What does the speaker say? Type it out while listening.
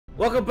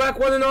Welcome back,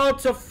 one and all,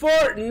 to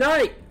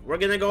Fortnite. We're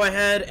gonna go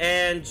ahead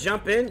and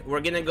jump in. We're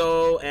gonna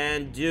go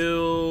and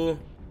do...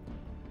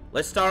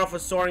 Let's start off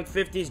with Soaring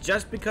 50s,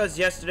 just because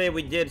yesterday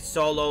we did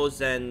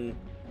solos and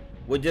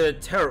we did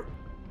it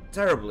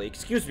terribly.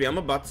 Excuse me, I'm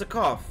about to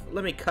cough.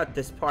 Let me cut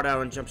this part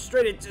out and jump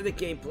straight into the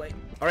gameplay.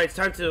 Alright, it's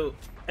time to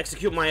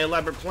execute my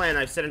elaborate plan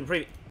I've said in the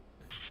previous...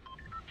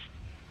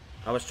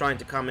 I was trying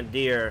to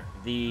commandeer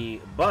the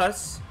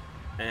bus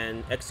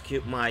and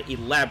execute my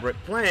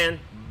elaborate plan,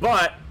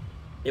 but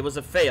it was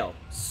a fail.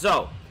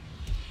 So,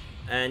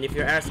 and if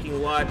you're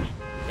asking what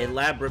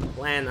elaborate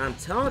plan I'm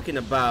talking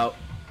about,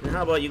 then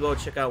how about you go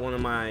check out one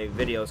of my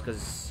videos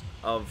because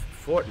of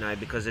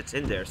Fortnite, because it's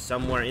in there,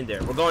 somewhere in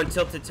there. We're going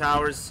Tilted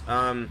Towers.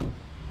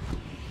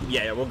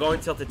 Yeah, we're going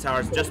Tilted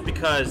Towers just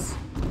because.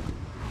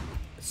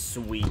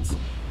 Sweet.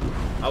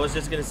 I was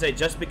just gonna say,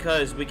 just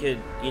because we could,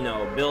 you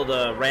know, build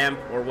a ramp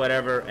or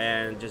whatever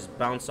and just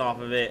bounce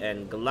off of it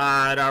and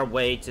glide our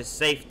way to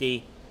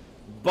safety.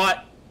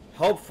 But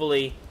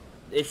hopefully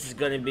this is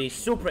gonna be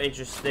super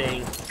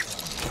interesting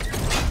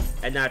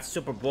and not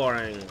super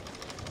boring.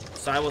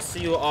 So I will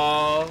see you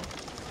all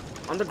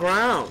on the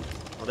ground.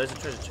 Oh, there's a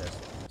treasure chest.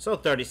 So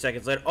 30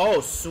 seconds later. Oh,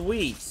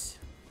 sweet.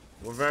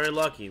 We're very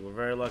lucky. We're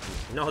very lucky.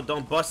 No,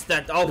 don't bust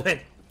that open.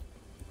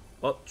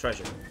 Oh,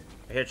 treasure.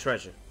 I hear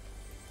treasure.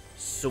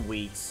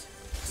 Sweet.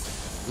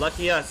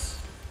 Lucky us.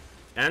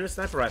 And a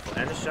sniper rifle.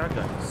 And a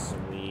shotgun.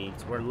 Sweet.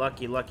 We're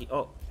lucky, lucky.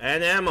 Oh,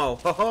 and ammo.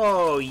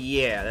 Oh,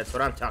 yeah. That's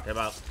what I'm talking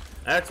about.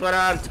 That's what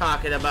I'm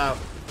talking about.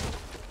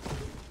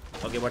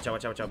 Okay, watch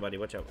out, buddy.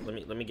 Watch out.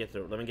 Let me get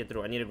through. Let me get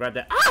through. I need to grab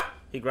that. Ah!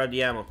 He grabbed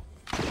the ammo.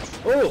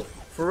 Oh,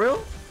 for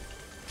real?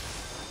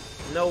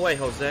 No way,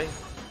 Jose.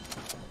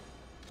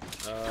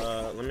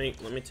 Let me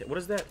take. What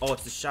is that? Oh,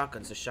 it's the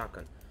shotgun. It's a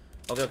shotgun.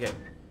 Okay.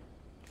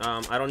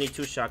 I don't need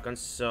two shotguns,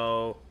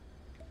 so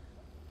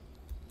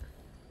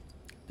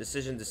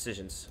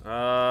decisions.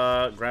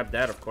 Grab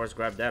that, of course.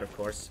 Grab that, of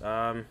course.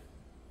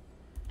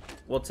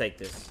 We'll take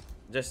this.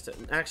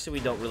 Actually,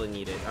 we don't really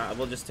need it.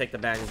 We'll just take the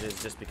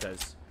bandages just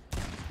because.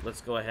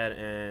 Let's go ahead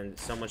and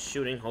someone's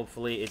shooting.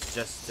 Hopefully, it's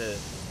just to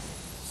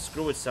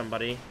screw with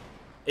somebody.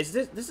 Is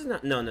this is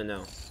not?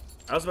 No.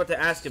 I was about to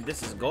ask if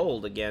this is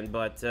gold again,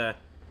 but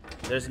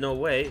there's no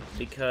way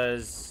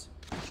because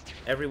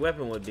every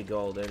weapon would be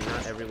gold, and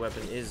not every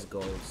weapon is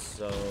gold.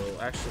 So,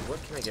 actually,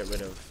 what can I get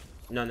rid of?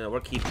 No, we're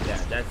keeping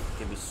that. That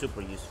can be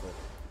super useful.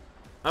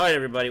 Alright,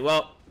 everybody.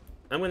 Well,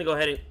 I'm going to go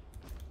ahead and...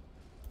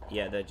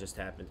 Yeah, that just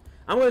happened.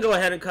 I'm going to go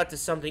ahead and cut to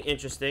something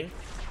interesting.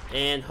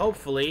 And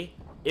hopefully,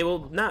 it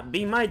will not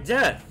be my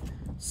death.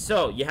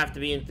 So, you have to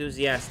be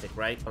enthusiastic,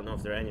 right? I don't know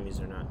if they're enemies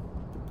or not.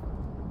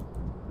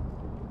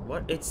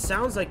 What? It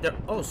sounds like they're...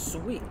 Oh,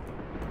 sweet.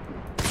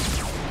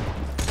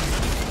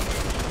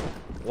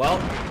 Well...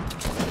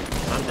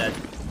 I'm dead.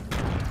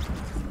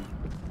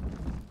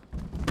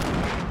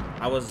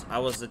 I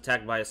was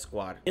attacked by a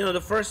squad. You know,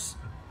 the first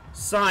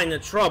sign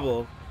of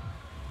trouble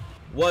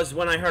was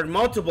when I heard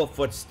multiple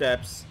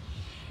footsteps,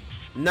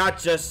 not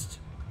just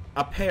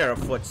a pair of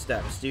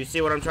footsteps. Do you see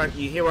what I'm trying?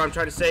 You hear what I'm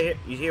trying to say here?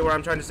 You hear what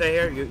I'm trying to say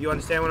here? You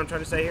understand what I'm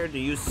trying to say here? Do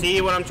you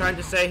see what I'm trying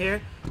to say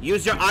here?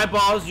 Use your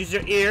eyeballs, use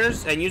your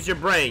ears, and use your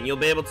brain. You'll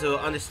be able to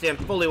understand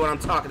fully what I'm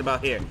talking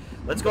about here.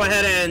 Let's go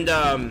ahead and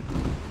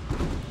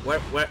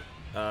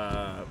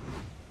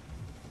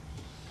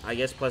I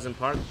guess Pleasant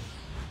Park.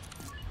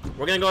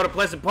 We're gonna go to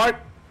Pleasant Park,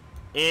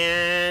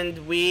 and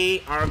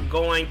we are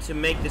going to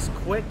make this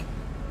quick.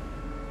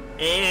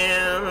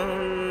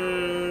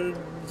 And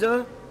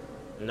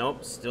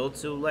nope, still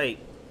too late.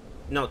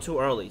 No, too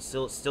early.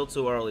 Still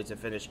too early to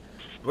finish.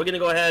 We're gonna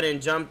go ahead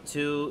and jump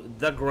to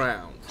the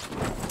ground.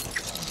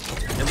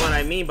 And what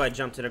I mean by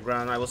jump to the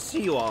ground, I will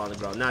see you all on the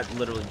ground, not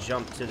literally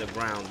jump to the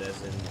ground, as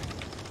in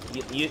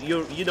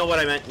you know what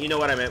I meant. You know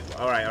what I meant.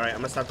 All right. I'm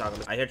gonna stop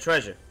talking. I hear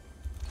treasure.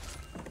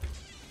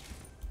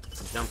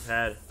 Jump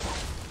pad.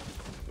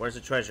 Where's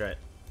the treasure at?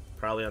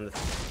 Probably on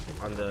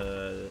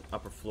the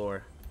upper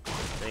floor.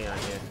 Hang on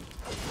here.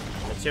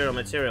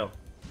 Material.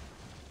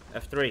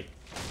 F3.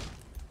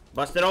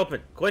 Bust it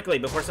open quickly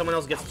before someone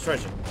else gets the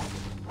treasure.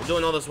 We're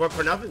doing all this work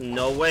for nothing?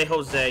 No way,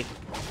 Jose.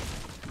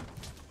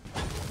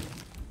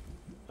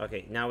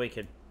 Okay, now we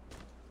could.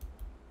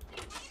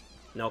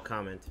 No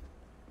comment.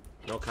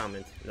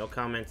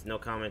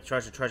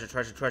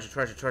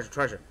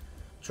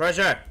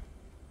 Treasure.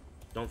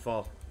 Don't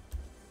fall.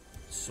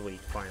 Sweet,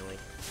 finally.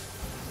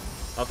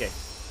 Okay.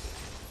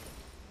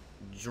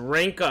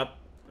 Drink up.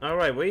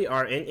 Alright, we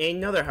are in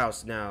another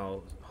house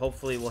now.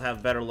 Hopefully we'll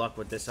have better luck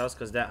with this house,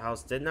 because that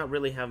house did not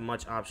really have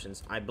much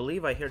options. I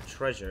believe I hear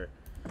treasure.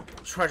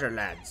 Treasure,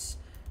 lads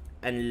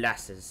and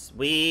lasses.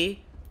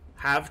 We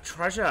have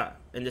treasure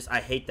in this. I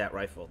hate that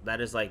rifle. That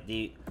is like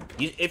the...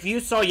 if you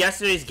saw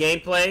yesterday's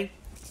gameplay,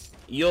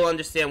 you'll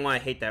understand why I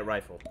hate that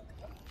rifle.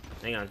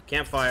 Hang on.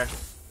 Campfire.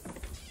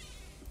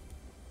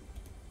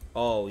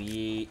 Oh,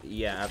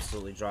 yeah,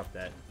 absolutely drop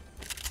that.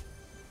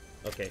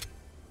 Okay.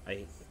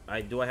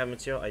 Do I have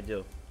material? I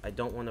do. I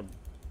don't want to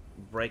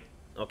break...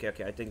 Okay,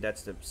 I think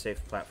that's the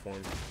safe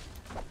platform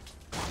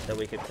that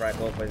we could crack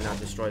open and not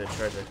destroy the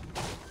treasure.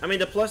 I mean,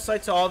 the plus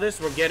side to all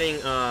this, we're getting,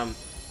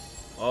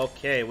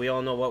 okay, we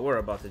all know what we're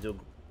about to do.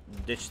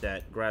 Ditch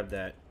that. Grab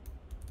that.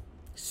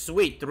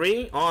 Sweet.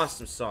 3?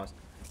 Awesome sauce.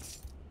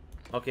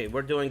 Okay,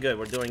 we're doing good.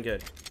 We're doing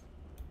good.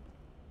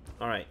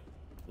 Alright.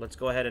 Let's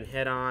go ahead and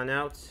head on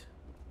out.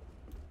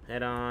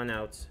 Head on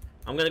out.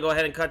 I'm gonna go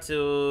ahead and cut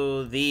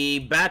to the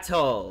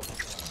battle.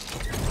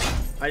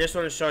 I just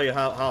want to show you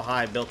how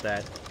high I built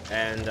that.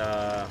 And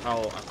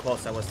how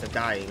close I was to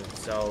dying.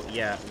 So,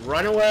 yeah.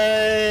 Run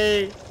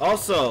away!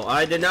 Also,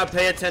 I did not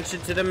pay attention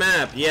to the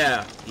map.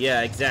 Yeah,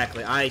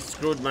 exactly. I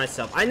screwed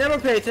myself. I never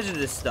pay attention to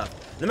this stuff.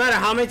 No matter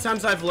how many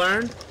times I've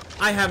learned,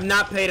 I have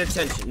not paid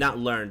attention. Not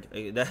learned.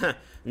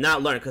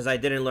 Not learned, because I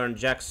didn't learn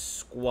jack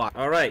squat.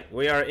 Alright,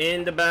 we are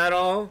in the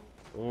battle.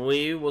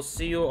 We will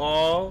see you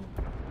all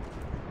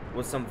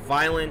with some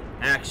violent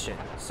action.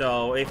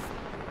 So, if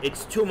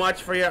it's too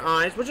much for your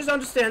eyes, which is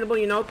understandable,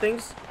 you know,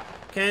 things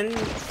can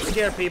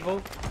scare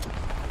people,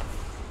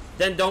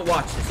 then don't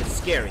watch this. It's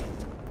scary.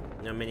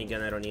 No,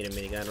 minigun. I don't need a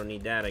minigun. I don't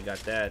need that. I got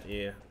that.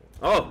 Yeah.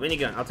 Oh,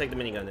 minigun. I'll take the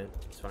minigun then.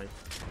 It's fine.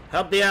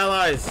 Help the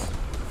allies.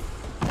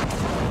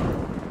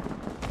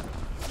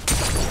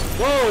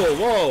 Whoa,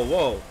 whoa,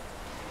 whoa.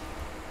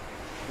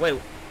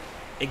 Wait.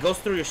 It goes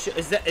through your shit.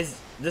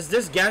 Does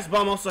this gas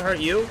bomb also hurt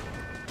you?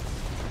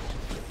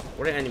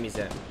 Where the enemies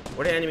at?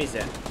 Where the enemies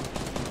at?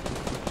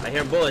 I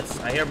hear bullets.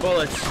 I hear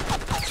bullets.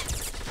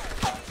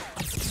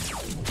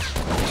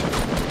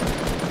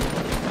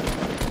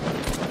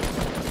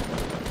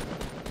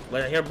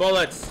 But I hear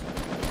bullets.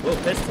 Whoa,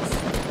 pistols.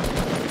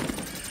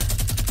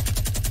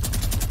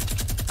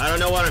 I don't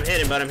know what I'm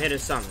hitting, but I'm hitting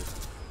something.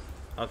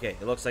 Okay,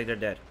 it looks like they're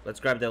dead.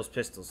 Let's grab those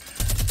pistols.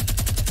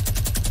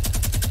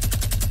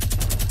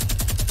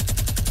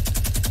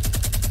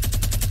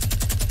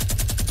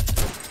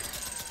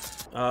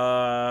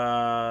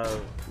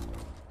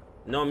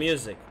 No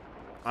music.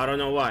 I don't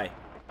know why.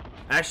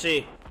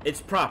 Actually, it's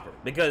proper,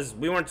 because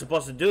we weren't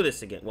supposed to do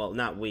this again. Well,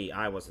 not we.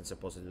 I wasn't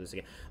supposed to do this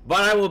again.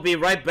 But I will be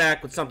right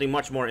back with something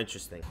much more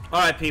interesting.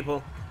 Alright,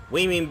 people.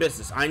 We mean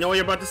business. I know what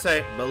you're about to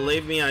say.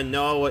 Believe me, I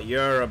know what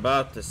you're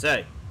about to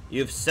say.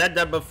 You've said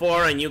that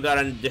before, and you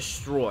got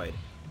destroyed.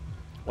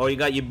 Or you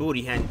got your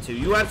booty handed to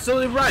you. You're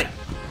absolutely right.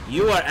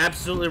 You are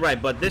absolutely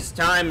right. But this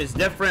time is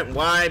different.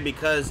 Why?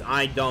 Because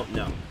I don't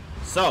know.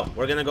 So,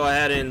 we're going to go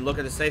ahead and look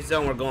at the safe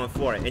zone. We're going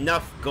for it.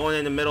 Enough going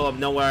in the middle of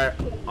nowhere.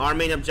 Our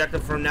main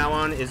objective from now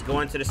on is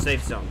going to the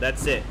safe zone.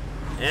 That's it.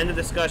 End of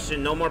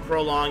discussion. No more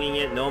prolonging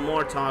it. No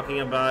more talking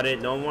about it.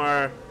 No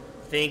more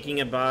thinking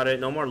about it.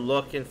 No more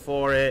looking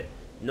for it.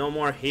 No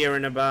more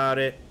hearing about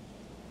it.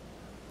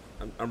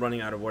 I'm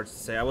running out of words to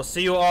say. I will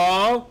see you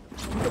all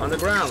on the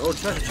ground. Oh,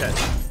 treasure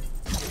chest.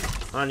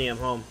 Honey, I'm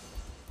home.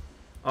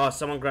 Oh,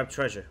 someone grabbed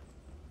treasure.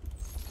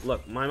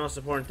 Look, my most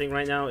important thing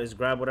right now is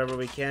grab whatever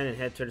we can and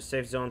head to the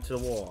safe zone, to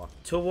war.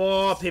 To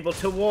war, people,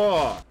 to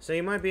war! So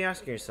you might be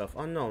asking yourself,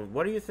 Unknown,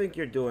 what do you think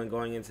you're doing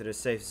going into the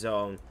safe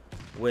zone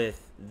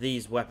with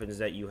these weapons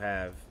that you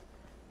have?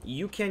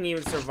 You can't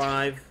even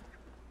survive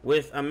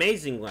with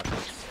amazing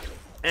weapons.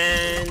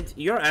 And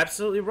you're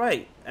absolutely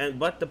right.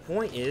 But the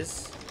point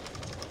is,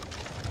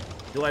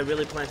 do I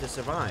really plan to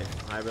survive?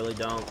 I really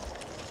don't.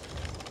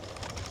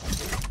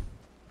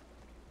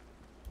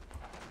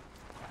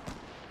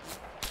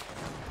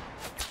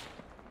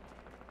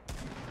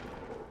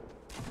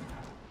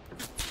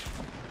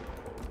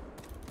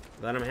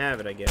 Let him have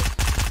it, I guess.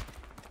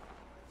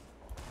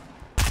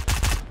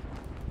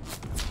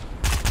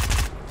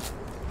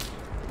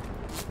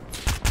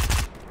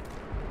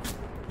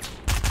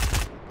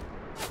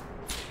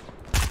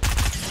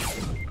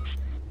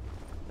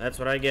 That's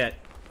what I get.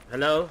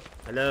 Hello?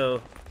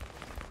 Hello?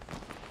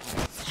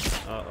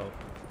 Uh-oh.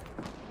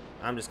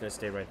 I'm just gonna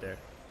stay right there.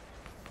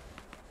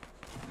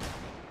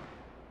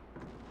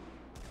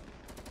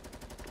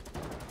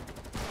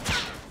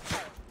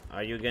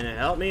 Are you gonna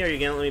help me, or are you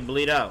gonna let me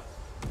bleed out?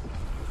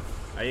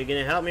 Are you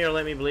gonna help me or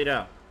let me bleed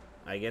out?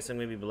 I guess I'm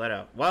gonna be bled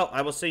out. Well,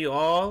 I will see you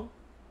all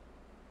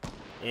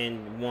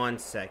in 1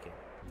 second.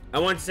 I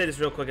want to say this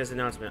real quick as an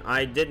announcement.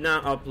 I did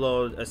not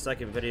upload a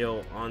second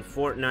video on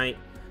Fortnite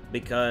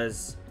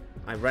because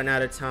I ran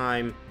out of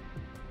time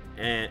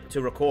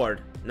to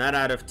record. Not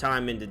out of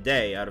time in the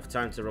day, out of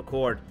time to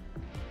record.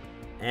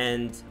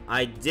 And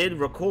I did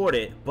record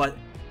it, but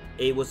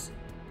it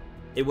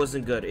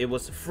wasn't good. It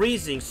was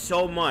freezing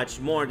so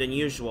much more than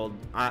usual.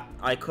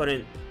 I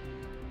couldn't.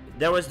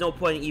 There was no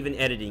point even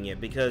editing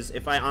it, because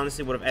if I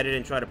honestly would have edited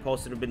and tried to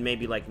post it, it would have been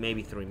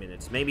maybe 3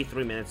 minutes. Maybe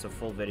 3 minutes of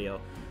full video.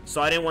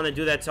 So I didn't want to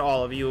do that to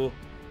all of you,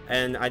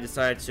 and I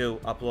decided to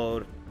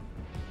upload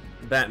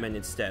Batman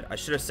instead. I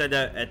should have said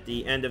that at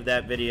the end of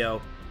that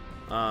video,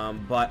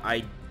 but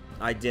I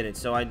didn't.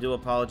 So I do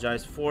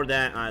apologize for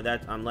that.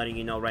 That I'm letting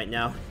you know right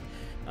now.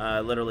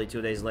 Literally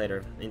 2 days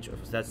later.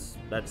 That's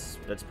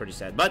pretty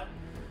sad. But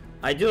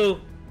I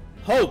do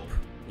hope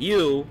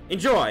you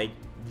enjoyed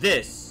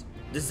this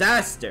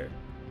disaster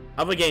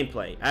of a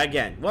gameplay.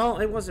 Again, well,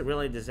 it wasn't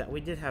really a disaster.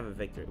 We did have a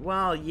victory.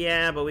 Well,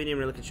 yeah, but we didn't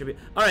really contribute.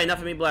 Alright, enough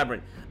of me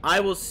blabbering.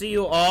 I will see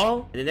you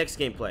all in the next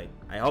gameplay.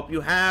 I hope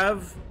you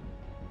have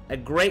a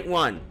great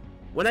one.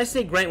 When I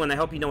say great one, I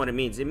hope you know what it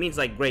means. It means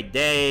like great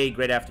day,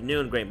 great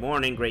afternoon, great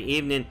morning, great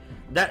evening.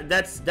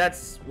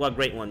 That's what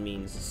great one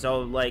means.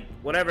 So like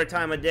whatever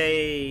time of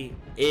day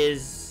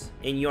is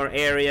in your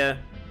area,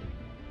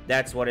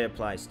 that's what it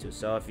applies to.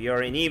 So if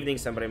you're in evening,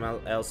 somebody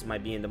else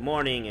might be in the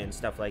morning and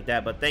stuff like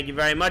that. But thank you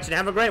very much and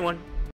have a great one.